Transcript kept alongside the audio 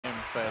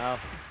but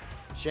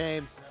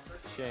shame.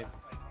 Shame.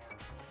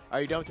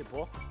 Are you done with your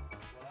pool?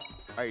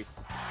 Are you?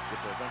 Your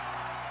pool's done?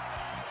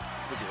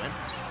 Did you win?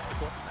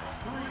 Cool.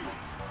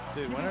 Nice.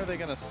 Dude, when are they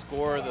gonna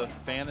score the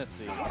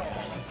fantasy?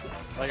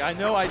 Like, I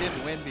know I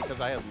didn't win because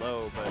I had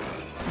low, but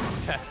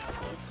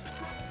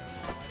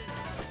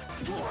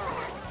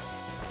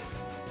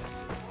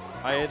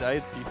I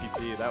had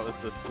CTG. That was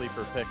the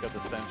sleeper pick of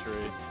the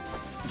century.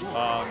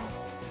 All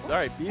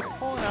right, Beef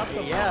pulling out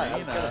the Yeah, Marina. I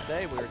was gonna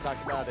say we were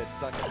talking about it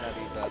sucking that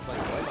he's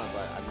playing Goemon,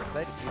 but I'm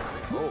excited to see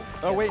him.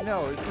 Oh wait,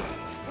 no, it's just.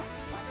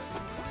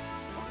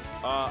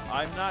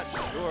 I'm not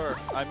sure.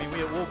 I mean,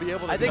 we'll be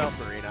able to. I think it's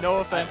Marina. No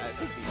offense. I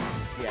think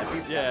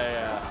Beef's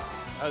yeah.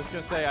 I was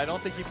gonna say I don't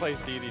think he plays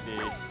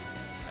DDD.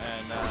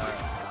 And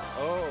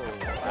wow,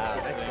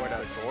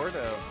 nice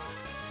Gordo.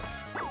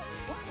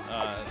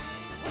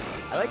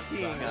 I like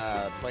seeing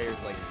players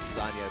like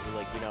Zanya who,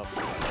 like, you know,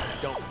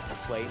 don't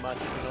play much,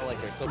 you know, like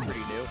they're still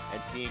pretty new,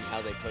 and seeing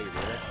how they play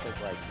remix, because,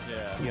 like,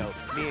 you know,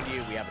 me and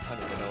you, we have a ton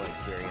of vanilla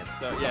experience.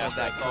 So, yeah,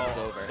 that comes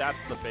over.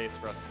 That's the base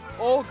for us.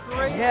 Oh,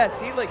 great! Yeah,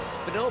 see, like,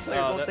 vanilla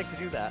players don't think to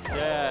do that.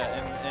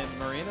 Yeah, and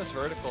Marina's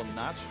vertical,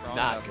 not strong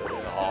Not enough. good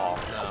at all.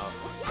 No,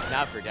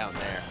 not for down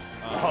there.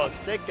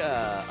 Sick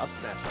up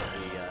smash on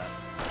the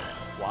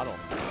Waddle.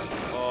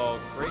 Oh,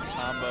 great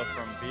combo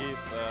from Beef.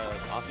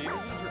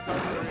 DDD's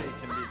recovery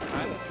can be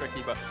kind of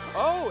tricky, but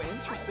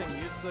interesting.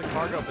 Use the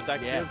cargo, but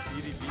that gives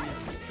DDD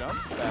his jump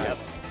back. Yep.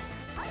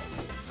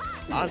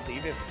 Honestly,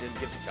 even if it didn't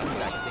give the jump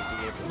back, I think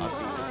being able to up.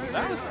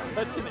 That was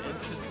such an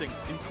interesting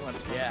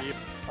sequence from Beef.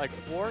 Like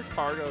 4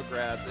 cargo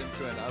grabs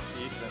into an up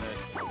B finish.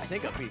 I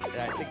think Beef's the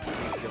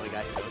only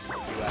guy who knows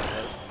what to do out of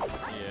those.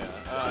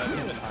 Yeah.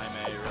 Him and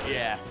Jaime, really.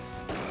 Yeah.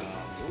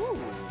 Ooh,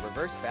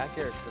 reverse back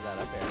air for that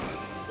up air.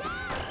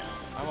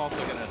 I'm also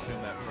going to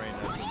assume that Frey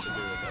knows what to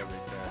do with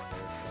every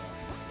character.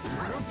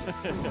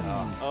 So.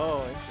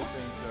 Oh,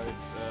 interesting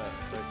choice.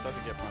 But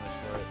doesn't get punished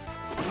for it.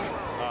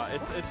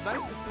 It's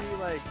nice to see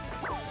like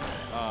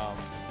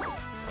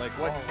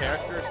what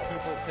characters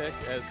people pick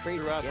as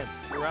throughout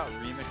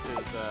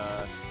Remix's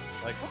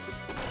like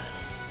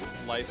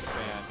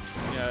lifespan.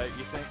 You know,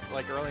 you think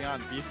like early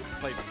on Beef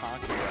played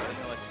Conquer, and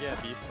you're like, yeah,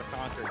 Beef's the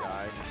Conquer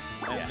guy.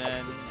 And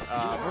then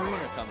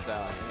Marina comes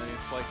out, and then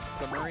he's like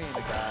the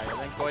Marina guy, and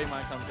then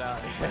Goemon comes out,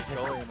 and he's like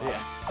Goemon.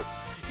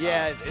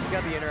 Yeah, it's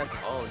gonna be interesting.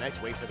 Oh, nice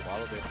wait for the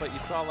bottle there. But you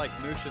saw like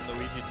Moosh and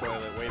Luigi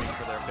Toilet waiting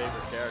for their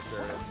favorite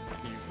character, and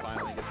he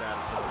finally gets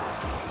added to the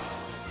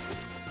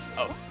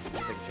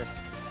game. Signature.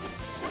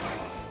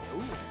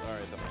 Ooh,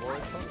 alright, the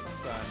forward tilt from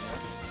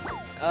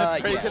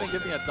Zanya. Frey's gonna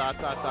give me a ...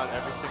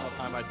 every single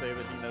time I say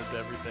that he knows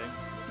everything.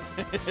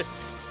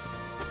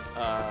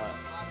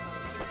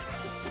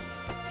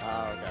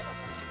 Okay.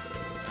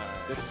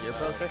 This is your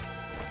poster?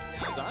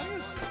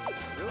 Zanya's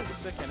really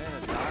sticking in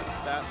and not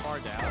that far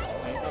down.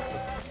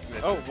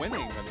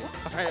 Winning.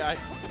 Sorry, I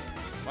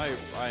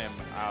am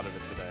out of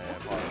it today. I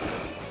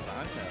apologize.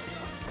 Zanya.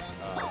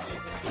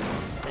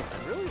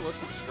 Really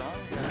looking strong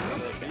against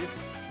the Beef.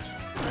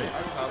 Great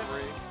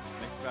recovery.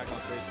 Makes it back on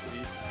stage to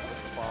Beef with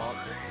the follow-up.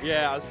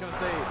 Yeah, I was going to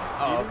say,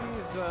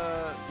 DDD's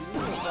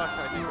suck,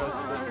 I think, goes a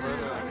bit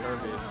further than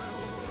Kirby's.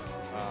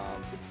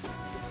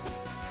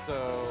 So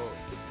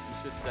you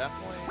should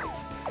definitely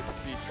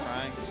be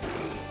trying to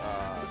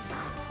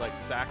like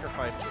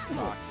sacrifice the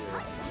stock here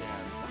if you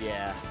can.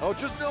 Yeah.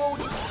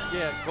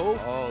 Go.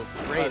 Oh,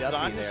 great up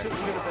Zanya there. should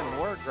have been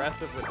more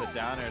aggressive with the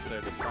down airs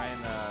there to try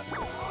and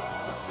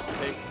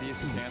take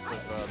Beef's chance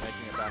of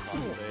making it back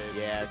on stage.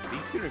 Yeah,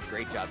 Beef's doing a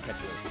great job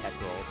catching those tech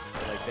rolls.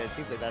 Like it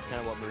seems like that's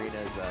kind of what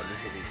Marina's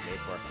neutral beef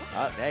made for.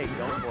 Hey,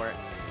 going for it.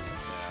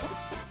 Yeah.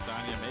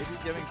 Zanya maybe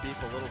giving Beef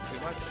a little too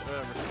much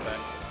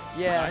respect.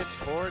 Yeah. Nice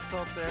forward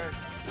tilt there.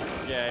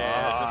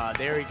 Yeah.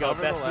 There we go.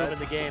 Best move in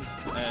the game.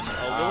 And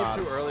a little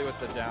too early with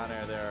the down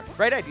air there.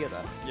 Right idea,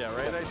 though. Yeah,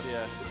 right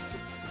idea.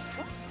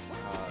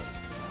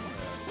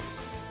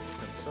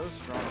 Been so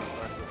strong to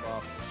start this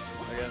off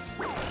against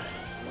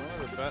one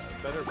of the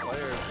better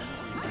players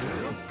in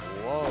VII.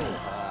 Whoa.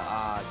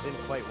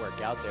 Didn't quite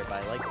work out there,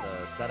 but I like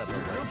the setup of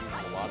the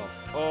Waddle.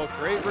 Oh,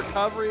 great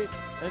recovery.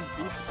 And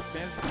Beef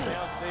managed to stay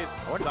on stage.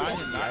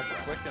 Zanya not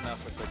quick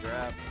enough with the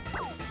grab.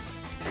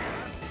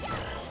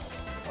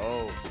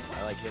 Oh,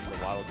 I like hitting the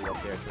Waddle do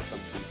up there, so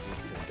something Beef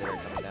needs to consider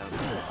coming down.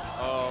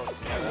 Oh,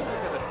 yeah, that's a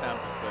good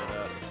attempt,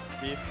 but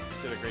Beef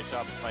did a great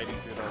job fighting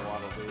through the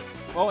Waddle boost.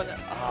 Oh,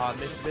 and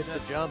missed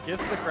the jump.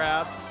 Gets the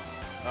grab.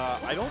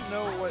 I don't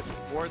know what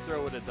forward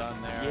throw would have done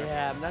there.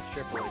 Yeah, I'm not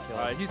sure if it would have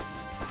killed him. He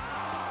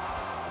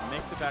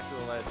makes it back to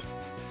the ledge.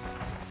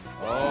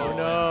 Oh,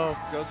 no.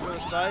 Goes for the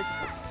strike.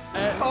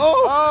 And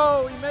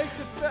he makes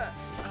it back.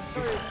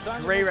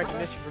 Sorry, great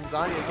recognition from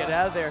Zanya to get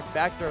out of there.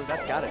 Back throw,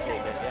 that's got to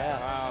take it, yeah.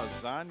 Wow,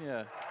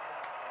 Zanya.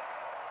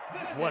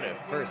 What a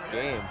first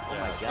game. Yeah, oh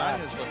my God.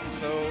 Zanya's looks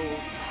so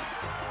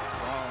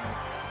strong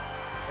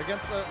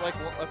against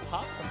a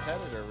top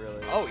competitor,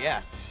 really. Oh,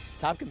 yeah.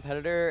 Top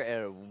competitor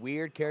and a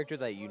weird character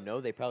that you know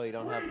they probably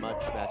don't have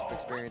much matchup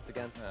experience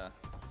against. Yeah.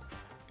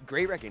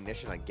 Great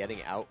recognition on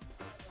getting out,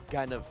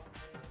 kind of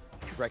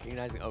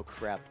recognizing, oh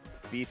crap,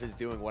 Beef is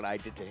doing what I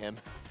did to him.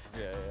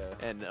 Yeah.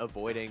 And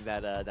avoiding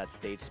that that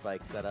stage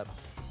spike setup.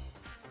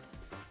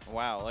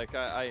 Wow, like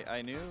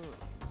I knew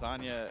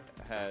Zanya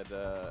had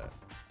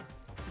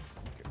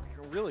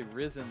really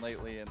risen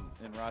lately in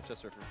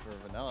Rochester for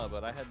Vanilla,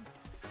 but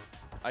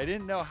I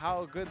didn't know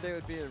how good they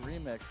would be at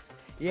Remix.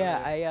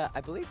 Yeah,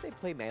 I believe they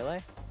play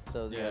Melee,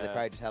 so you know, they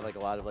probably just have like a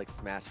lot of like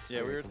Smash experience.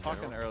 Yeah, we were in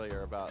talking general.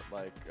 earlier about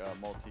like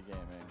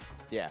multi-gaming.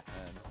 Yeah.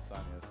 And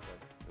Zanya's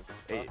like,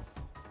 it's tough.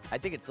 I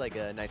think it's like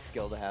a nice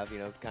skill to have, you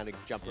know, kind of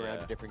jump around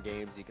to different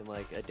games. You can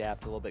like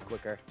adapt a little bit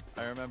quicker.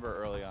 I remember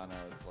early on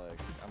I was like,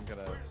 I'm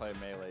gonna play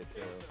Melee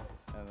too,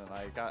 and then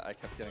I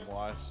kept getting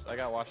washed. I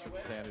got washed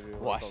with Xanadu.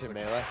 Washed in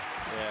Melee?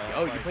 Yeah.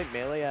 Oh, you played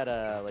Melee at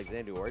like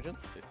Xanadu Origins?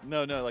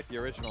 No, like the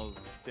original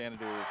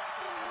Xanadu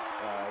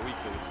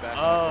weeklies back.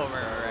 Oh,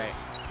 right.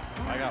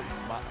 I got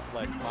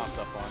mopped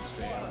up on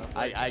stream.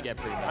 I get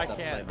pretty messed up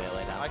playing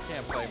Melee now. I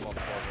can't play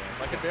multiple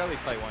games. I could barely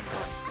play one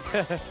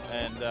game.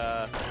 And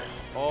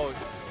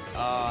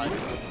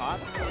hot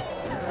stuff.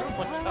 Oh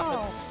my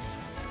god.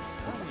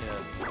 Zanya.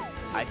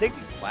 I think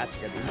these plats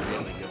are gonna be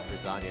really good for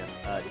Zanya,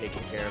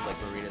 taking care of like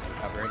Marina's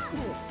recovering.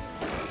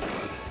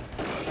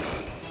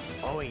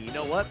 Oh, and you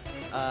know what?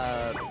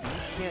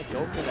 Beef can't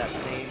go for that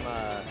same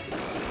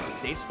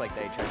stage spike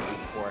that he tried to do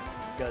before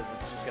because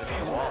it's just gonna be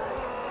a wall.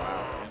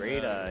 Wow.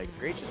 Great,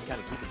 great just kind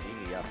of keeping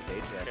DD off the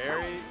stage there.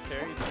 Carry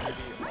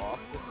DD off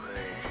the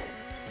stage.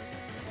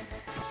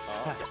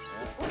 Oh,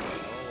 yeah,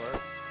 that'll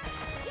work.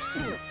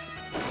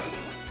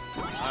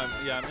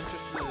 I'm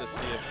interested to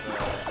see if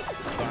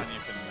Zanya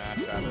can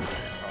mash out of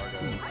these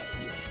cargoes.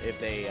 If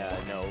they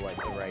know like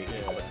the right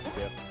inputs to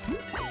do.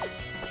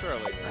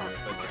 Surely,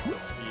 but just the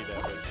speed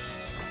at which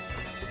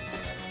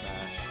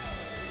mash.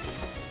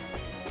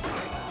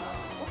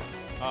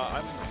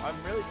 I'm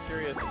really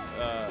curious.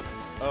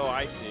 Oh,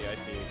 I see. I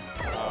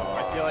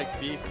feel like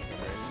Beef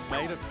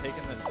might have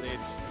taken the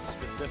stage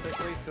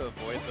specifically to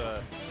avoid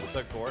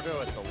the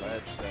Gordo at the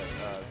ledge that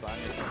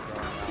Zanya's been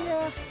throwing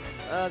out.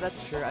 Yeah,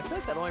 that's true. I feel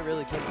like that only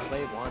really came to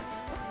play once.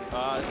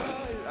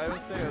 I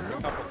would say it was a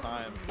couple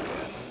times.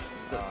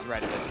 So it's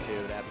right of it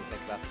too to have to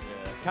think about.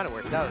 Yeah. Kind of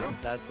works out.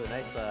 That's a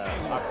nice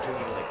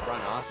opportunity to like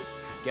run off,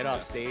 get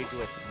off stage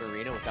with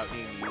Marina without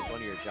needing to use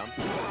one of your jumps.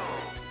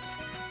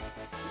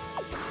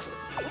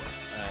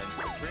 And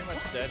pretty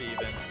much dead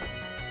even.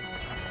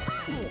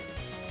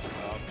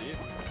 Beef,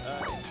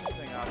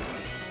 interesting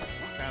option.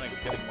 Kind of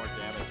getting more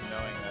damage,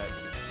 knowing that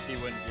he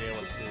wouldn't be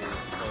able to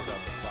close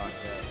out the stock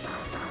yet.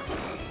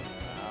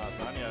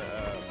 Zanya,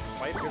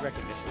 fight good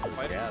recognition.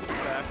 Fighting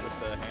back with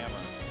the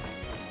hammer.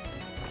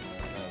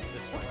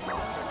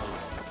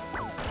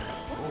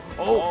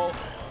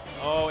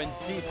 Oh, and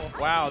see,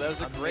 wow, that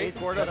was a great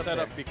Gordo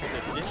setup because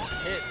it didn't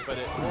hit, but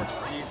it forced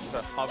Beef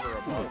to hover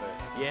above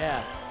it.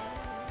 Yeah.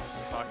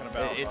 We're talking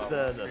about it's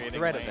the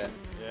threat of it.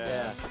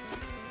 Yeah.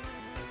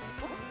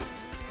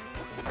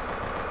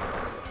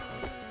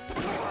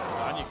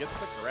 Zanya gets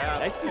the grab.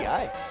 Nice DI.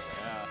 Yeah.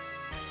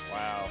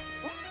 Wow.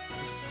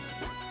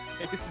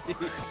 Zanya's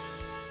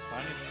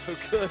so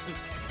good.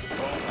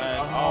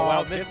 Oh,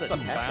 wow, missed the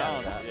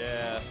bounce.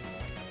 Yeah.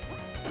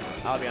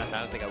 I'll be honest, I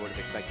don't think I would have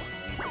expected to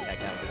beat the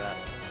tech after that.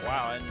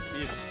 Wow, and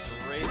he's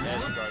great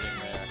edge guarding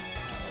there.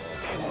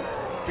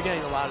 We're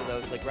getting a lot of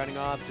those, like running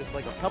off just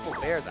like a couple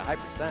pairs at high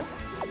percent.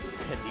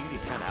 Yeah,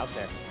 DVD's kind of out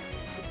there.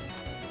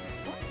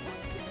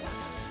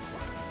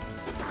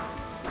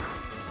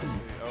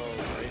 Oh,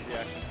 great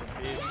reaction from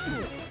Beef.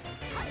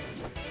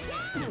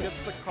 He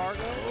gets the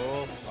cargo.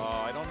 Oh,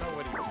 I don't know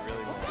what he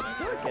really wanted. I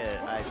feel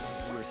like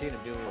we were seeing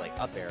him doing like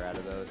up air out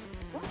of those.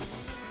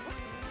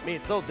 I mean,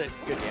 it still did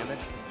good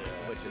damage,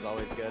 which is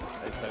always good.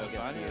 Especially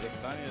against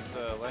Zanya's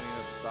letting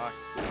his stock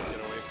get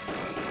away from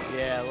him.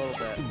 Yeah, a little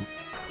bit.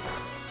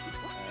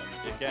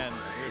 And again,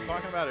 we were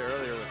talking about it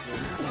earlier with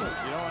Moosh.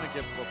 You don't want to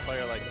give a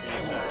player like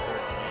Beef that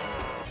third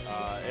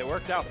game. It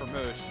worked out for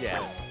Moosh.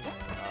 Yeah.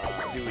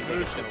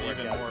 Moosh is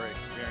even more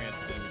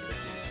experienced in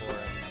 64 and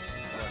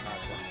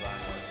whatnot than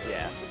Zanya. So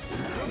yeah.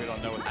 We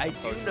don't know what I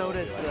do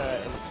notice,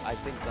 I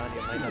think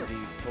Zanya might not be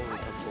totally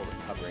comfortable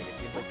recovering. It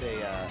seems like they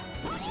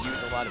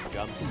use a lot of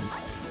jumps.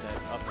 That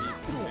up B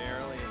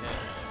barely hit.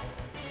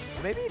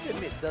 So maybe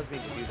it does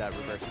mean to do that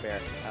reverse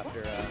bear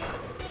after.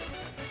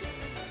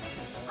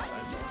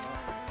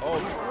 Oh,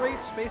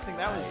 great spacing.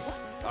 That was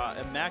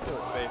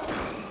immaculate spacing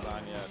from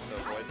Zanya to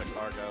avoid the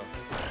cargo.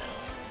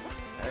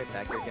 All right,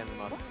 back here again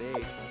from off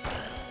stage.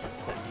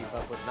 Setting Beef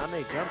up with not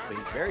many jumps, but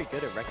he's very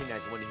good at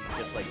recognizing when he can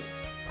just like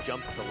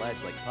jump to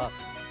ledge like Puff.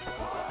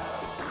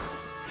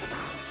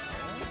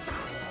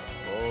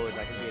 Oh, is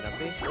that going to be an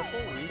upbeat?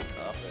 Triple reach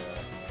up there.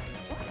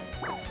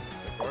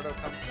 The Gordo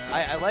comes down.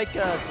 I like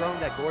throwing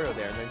that Gordo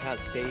there and then kind of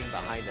staying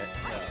behind it.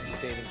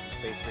 Saving some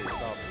space for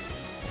yourself.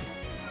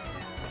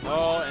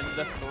 Oh, and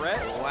the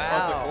threat of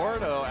the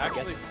Gordo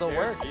actually still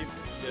worked.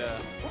 Yeah.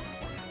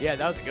 Yeah,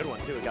 that was a good one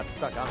too. It got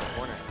stuck on the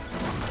corner.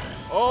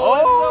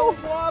 Oh, and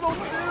the waddle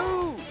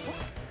too!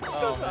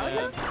 Oh,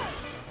 man.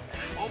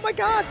 Oh my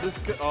god! This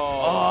could,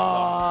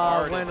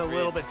 went a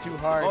little bit too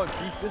hard. Oh,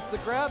 Beef missed the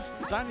grab.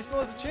 Zanya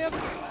still has a chance.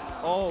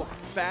 Oh,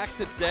 back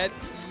to dead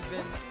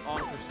even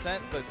on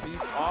percent, but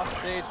Beef off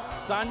stage.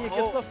 Zanya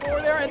gets the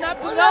 4 there, and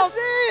that's enough.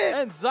 It.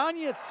 And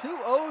Zanya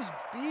 2-0s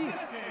Beef.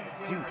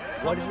 Dude,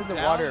 what is in the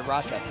water in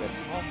Rochester?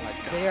 Oh my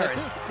god. They are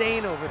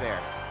insane over there.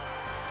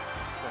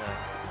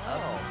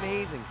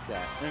 Amazing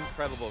set.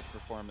 Incredible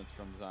performance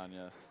from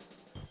Zanya.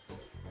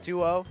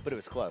 2-0, but it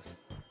was close.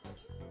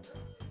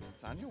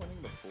 Zanya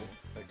winning the pool?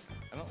 Like,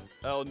 I don't.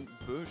 Oh,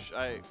 Moosh.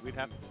 We'd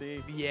have to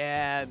see.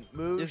 Yeah,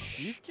 Moosh. Is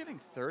Beef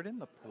getting 3rd in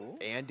the pool?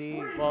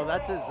 Andy. Well,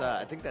 that's his.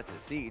 I think that's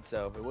his seed.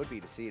 So it would be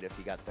the seed if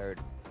he got 3rd.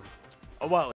 Oh well.